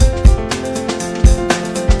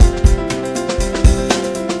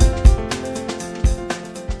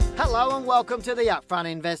Welcome to the Upfront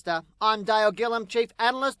Investor. I'm Dale Gillham, Chief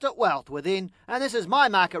Analyst at Wealth Within, and this is my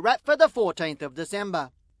market wrap for the 14th of December.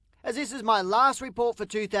 As this is my last report for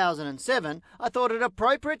 2007, I thought it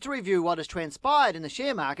appropriate to review what has transpired in the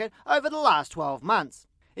share market over the last 12 months.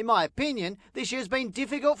 In my opinion, this year has been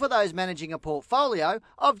difficult for those managing a portfolio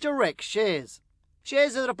of direct shares.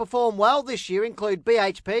 Shares that have performed well this year include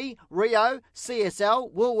BHP, Rio,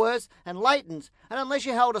 CSL, Woolworths and Leighton's, and unless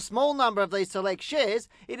you held a small number of these select shares,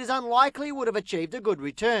 it is unlikely you would have achieved a good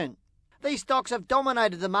return. These stocks have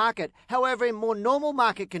dominated the market. However, in more normal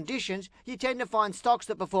market conditions, you tend to find stocks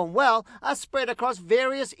that perform well are spread across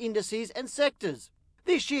various indices and sectors.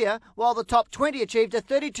 This year, while the top 20 achieved a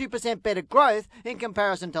 32% better growth in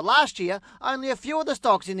comparison to last year, only a few of the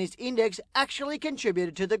stocks in this index actually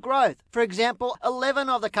contributed to the growth. For example, 11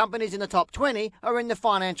 of the companies in the top 20 are in the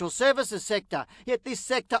financial services sector, yet this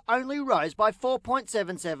sector only rose by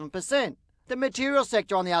 4.77%. The materials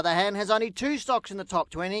sector, on the other hand, has only 2 stocks in the top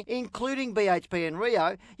 20, including BHP and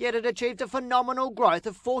Rio, yet it achieved a phenomenal growth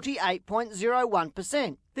of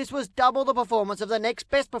 48.01%. This was double the performance of the next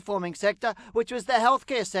best performing sector, which was the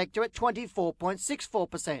healthcare sector at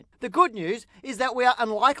 24.64%. The good news is that we are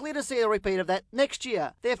unlikely to see a repeat of that next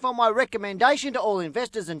year. Therefore, my recommendation to all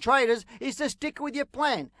investors and traders is to stick with your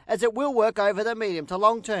plan, as it will work over the medium to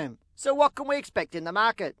long term. So what can we expect in the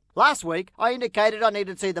market? Last week, I indicated I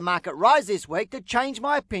needed to see the market rise this week to change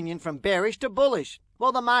my opinion from bearish to bullish.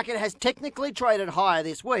 While the market has technically traded higher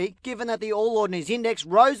this week, given that the All Ordinaries Index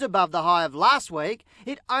rose above the high of last week,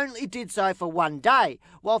 it only did so for one day,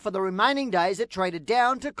 while for the remaining days it traded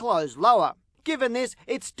down to close lower. Given this,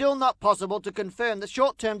 it's still not possible to confirm the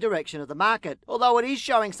short-term direction of the market, although it is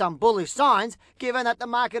showing some bullish signs, given that the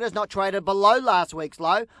market has not traded below last week's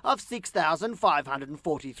low of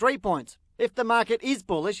 6,543 points. If the market is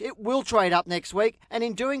bullish, it will trade up next week, and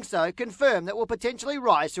in doing so, confirm that will potentially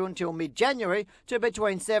rise to until mid-January to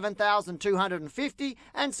between 7,250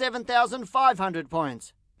 and 7,500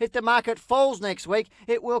 points. If the market falls next week,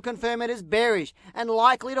 it will confirm it is bearish and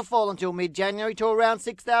likely to fall until mid-January to around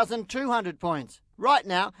 6,200 points. Right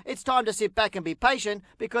now, it's time to sit back and be patient,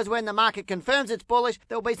 because when the market confirms it's bullish,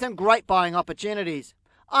 there will be some great buying opportunities.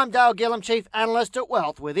 I'm Dale Gillham, Chief Analyst at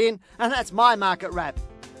Wealth Within, and that's my market wrap.